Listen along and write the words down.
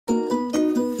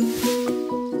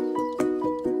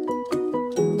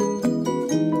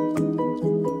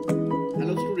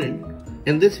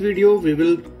In this video, we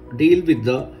will deal with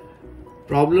the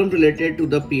problem related to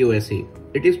the POAC.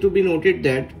 It is to be noted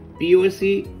that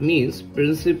POAC means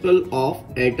Principle of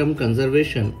Atom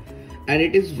Conservation, and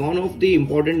it is one of the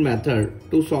important methods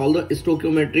to solve the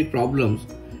stoichiometric problems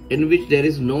in which there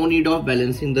is no need of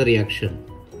balancing the reaction.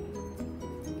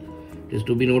 It is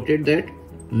to be noted that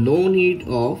no need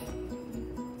of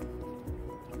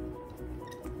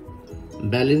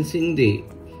balancing the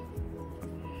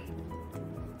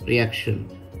reaction.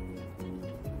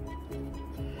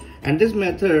 And this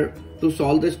method to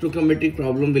solve the stoichiometric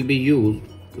problem will be used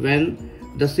when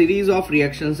the series of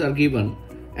reactions are given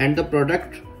and the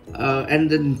product and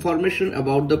the information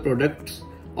about the products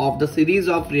of the series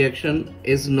of reaction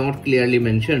is not clearly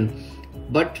mentioned,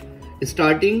 but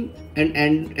starting and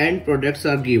end products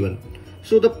are given.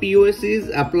 So the POAC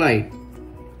is applied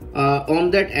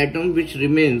on that atom which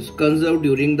remains conserved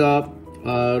during the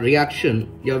reaction.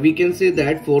 Yeah, we can say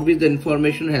that for which the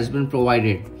information has been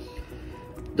provided.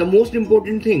 The most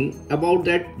important thing about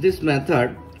this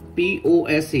method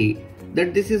POAC,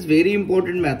 that this is very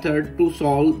important method to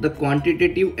solve the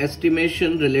quantitative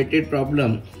estimation related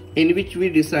problem in which we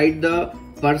decide the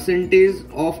percentage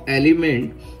of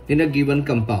element in a given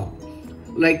compound,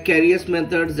 like Carriers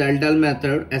method, Zeldal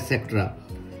method, etc.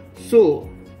 So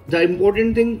the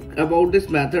important thing about this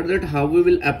method that how we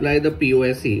will apply the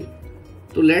POAC.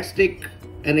 So let's take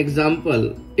an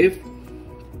example. If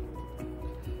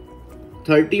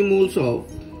 30 moles of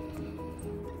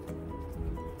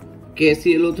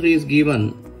KClO3 is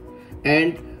given,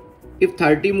 and if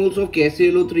 30 moles of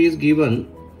KClO3 is given,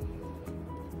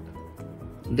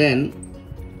 then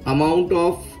amount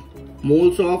of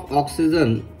moles of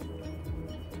oxygen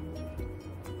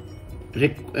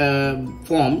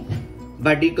formed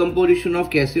by decomposition of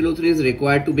KClO3 is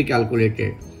required to be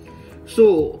calculated.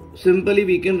 So simply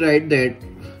we can write that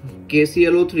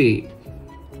KClO3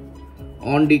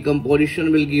 on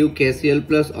decomposition will give KCl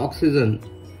plus oxygen.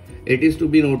 It is to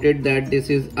be noted that this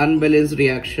is unbalanced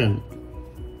reaction.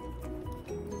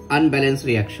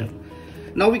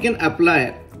 Now we can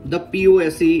apply the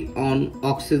POAC on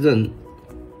oxygen.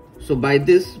 So by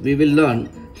this we will learn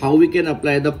how we can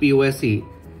apply the POAC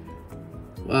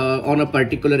on a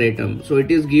particular atom. So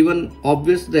it is given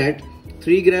obvious that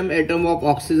 3 gram atom of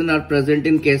oxygen are present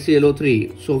in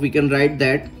KClO3. So we can write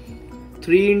that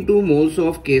 3 into moles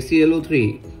of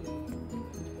KClO3,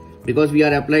 because we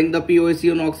are applying the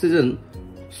POAC on oxygen.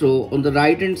 So on the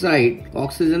right hand side,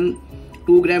 oxygen,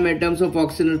 2 gram atoms of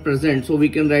oxygen are present. So we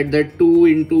can write that 2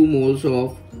 into moles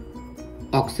of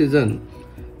oxygen.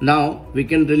 Now we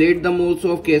can relate the moles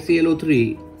of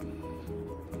KClO3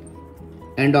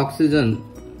 and oxygen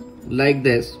like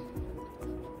this,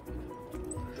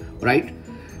 right?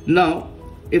 Now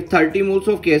if 30 moles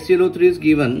of KClO3 is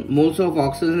given, moles of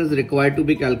oxygen is required to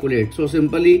be calculated. So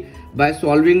simply by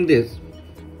solving this,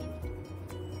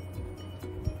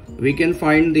 we can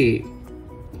find the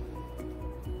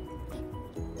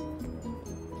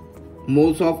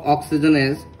moles of oxygen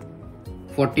as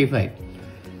 45.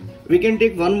 We can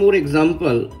take one more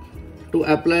example to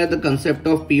apply the concept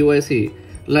of POAC,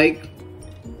 like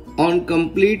on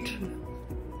complete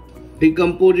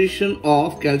decomposition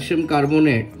of calcium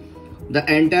carbonate, the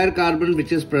entire carbon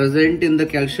which is present in the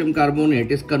calcium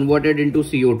carbonate is converted into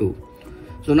CO2.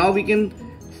 So now we can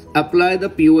apply the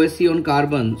POAC on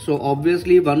carbon. So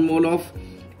obviously 1 mole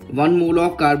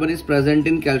of carbon is present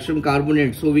in calcium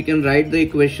carbonate. So we can write the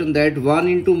equation that 1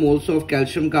 into moles of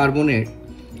calcium carbonate,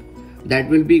 that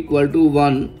will be equal to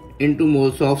 1 into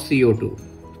moles of CO2.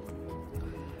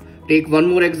 Take one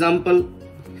more example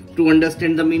to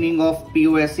understand the meaning of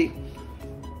POAC.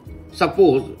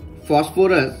 Suppose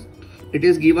phosphorus, it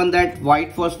is given that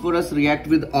white phosphorus react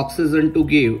with oxygen to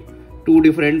give 2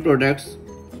 different products,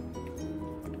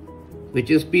 which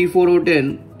is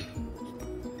P4O10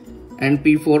 and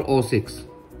P4O6,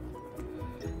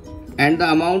 and the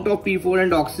amount of P4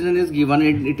 and oxygen is given,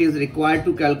 and it is required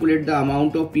to calculate the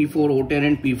amount of P4O10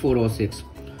 and P4O6.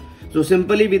 So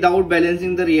simply without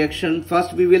balancing the reaction,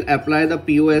 first we will apply the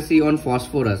POAC on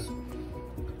phosphorus.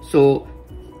 So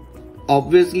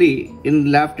obviously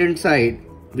in left hand side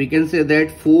we can say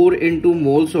that 4 into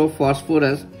moles of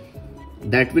phosphorus,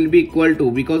 that will be equal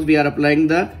to, because we are applying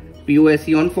the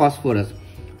POAC on phosphorus,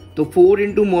 so 4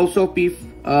 into moles of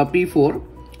P4,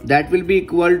 that will be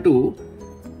equal to,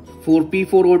 for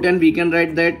P4O10 we can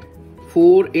write that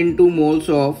 4 into moles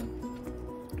of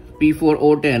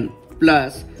P4O10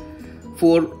 plus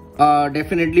for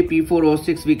definitely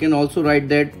P4O6 we can also write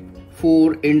that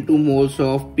 4 into moles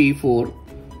of P4O6.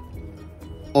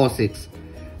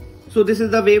 So this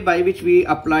is the way by which we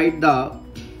applied the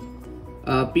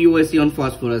POAC on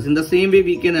phosphorus. In the same way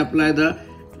we can apply the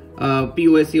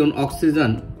POAC on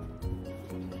oxygen.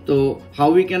 So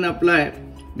how we can apply,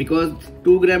 because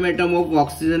 2 gram atom of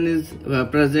oxygen is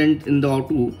present in the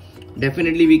O2,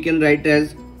 definitely we can write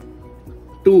as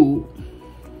 2,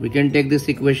 we can take this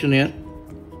equation here,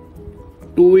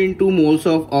 2 into moles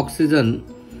of oxygen,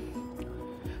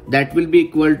 that will be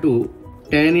equal to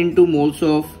 10 into moles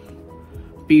of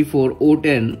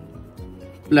P4O10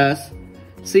 plus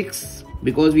 6,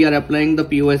 because we are applying the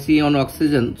POAC on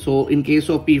oxygen. So in case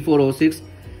of P4O6,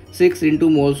 6 into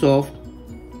moles of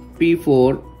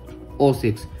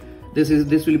P4O6.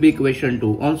 This will be equation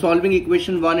 2. On solving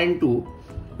equation 1 and 2,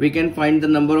 we can find the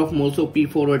number of moles of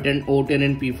P4O10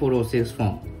 and P4O6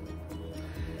 form.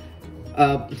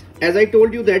 As I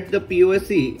told you that the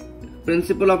POAC,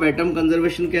 principle of atom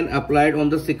conservation, can applied on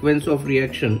the sequence of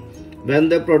reaction when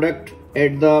the product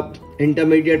at the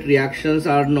intermediate reactions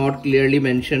are not clearly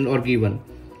mentioned or given.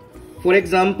 For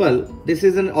example, this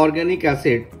is an organic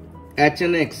acid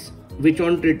HNX, which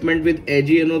on treatment with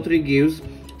AgNO3 gives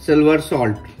silver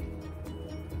salt,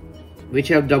 which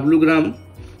have W gram,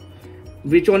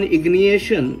 which on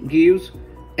ignition gives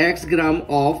X gram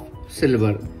of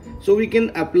silver. So we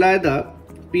can apply the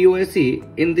POAC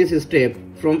in this step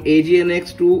from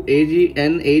AgNX to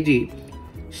AgNAg.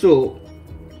 So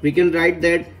we can write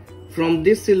that from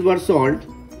this silver salt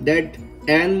that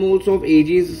N moles of Ag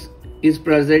is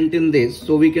present in this.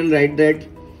 So we can write that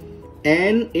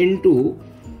N into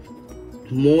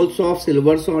moles of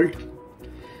silver salt,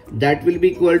 that will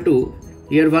be equal to,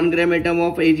 here 1 gram atom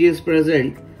of Ag is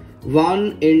present,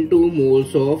 1 into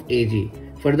moles of Ag.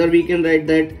 Further we can write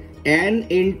that N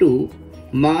into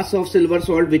mass of silver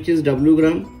salt, which is W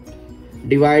gram,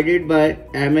 divided by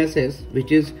MSS,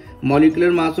 which is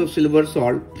molecular mass of silver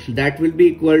salt, that will be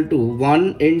equal to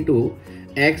 1 into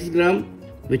X gram,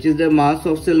 which is the mass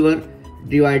of silver,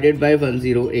 divided by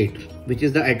 108, which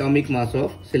is the atomic mass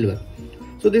of silver.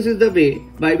 So this is the way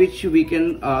by which we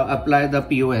can apply the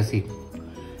POAC.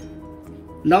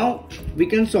 Now we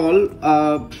can solve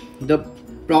the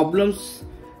problems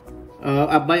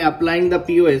by applying the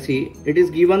POAC. It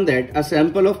is given that a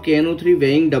sample of KNO3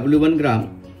 weighing W1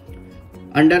 gram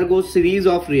undergoes series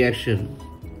of reaction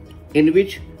in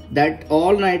which that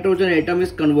all nitrogen atom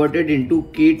is converted into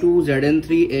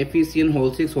K2Zn3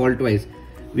 FeCN6 whole twice.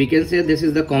 We can say this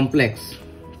is the complex.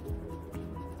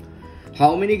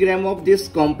 How many gram of this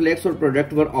complex or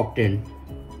product were obtained?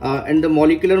 And the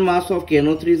molecular mass of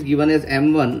KNO3 is given as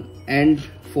M1, and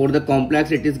for the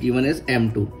complex it is given as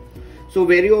M2. So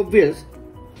very obvious,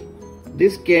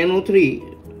 this KNO3,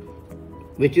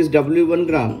 which is W1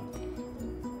 gram,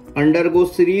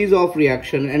 undergoes series of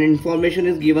reaction, and information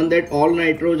is given that all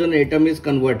nitrogen atom is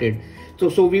converted.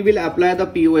 So we will apply the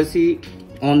POAC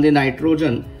on the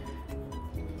nitrogen.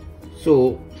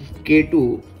 So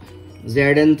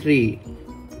K2Zn3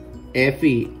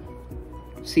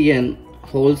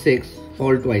 FeCN6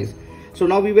 whole twice. So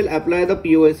now we will apply the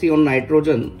POAC on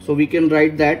nitrogen. So we can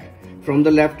write that from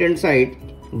the left hand side,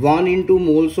 1 into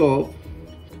moles of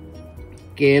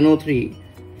KNO3,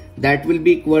 that will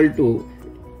be equal to,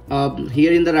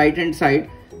 here in the right hand side,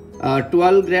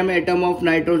 12 gram atom of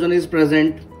nitrogen is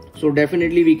present. So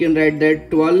definitely we can write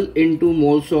that 12 into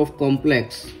moles of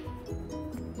complex.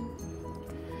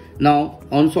 Now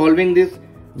on solving this,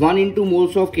 1 into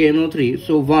moles of KNO3,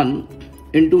 so 1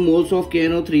 into moles of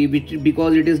KNO3, which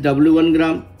because it is W1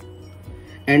 gram,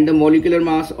 and the molecular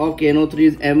mass of KNO3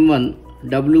 is M1,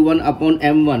 W1 upon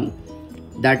M1,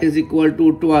 that is equal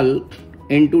to 12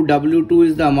 into W2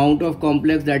 is the amount of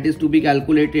complex that is to be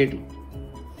calculated,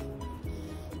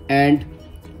 and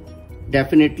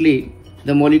definitely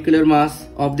the molecular mass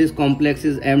of this complex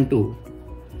is M2.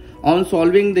 On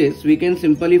solving this, we can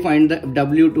simply find the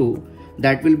W2,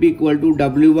 that will be equal to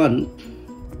W1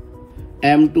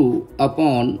 M2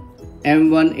 upon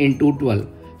M1 into 12.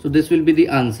 So this will be the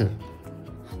answer.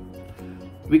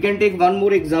 We can take one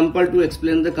more example to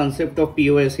explain the concept of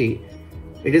POAC.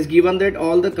 It is given that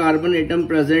all the carbon atom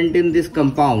present in this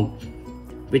compound,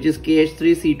 which is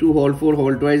KH3C2 whole 4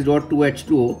 whole twice dot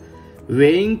 2H2O,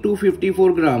 weighing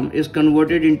 254 gram, is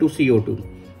converted into CO2.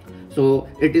 So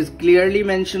it is clearly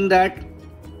mentioned that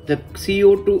the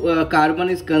CO2 carbon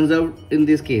is conserved in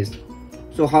this case.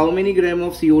 So how many gram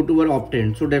of CO2 were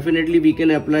obtained? So definitely we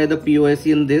can apply the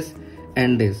POAC in this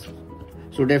and this.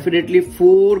 So definitely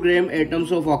 4 gram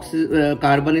atoms of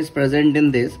carbon is present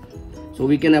in this. So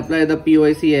we can apply the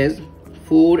POAC as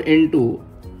 4 into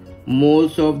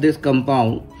moles of this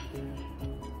compound,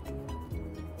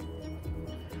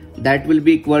 that will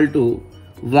be equal to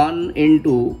 1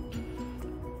 into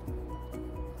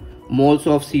moles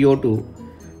of CO2,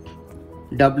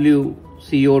 W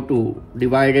CO2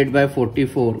 divided by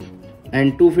 44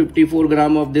 and 254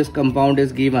 gram of this compound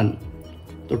is given.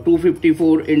 So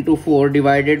 254 into 4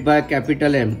 divided by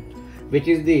capital M, which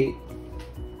is the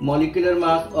molecular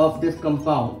mass of this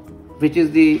compound,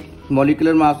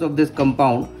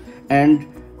 and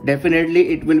definitely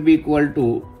it will be equal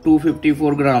to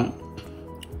 254 gram.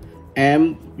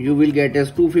 M you will get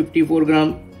as 254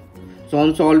 gram. So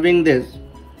on solving this,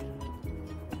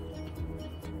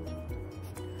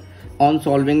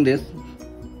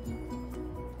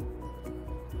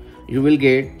 you will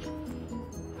get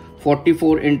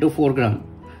 44 into 4 gram,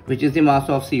 which is the mass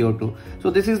of CO2. So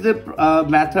this is the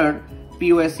method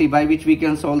POAC by which we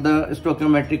can solve the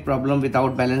stoichiometric problem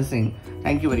without balancing.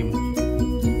 Thank you very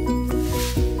much.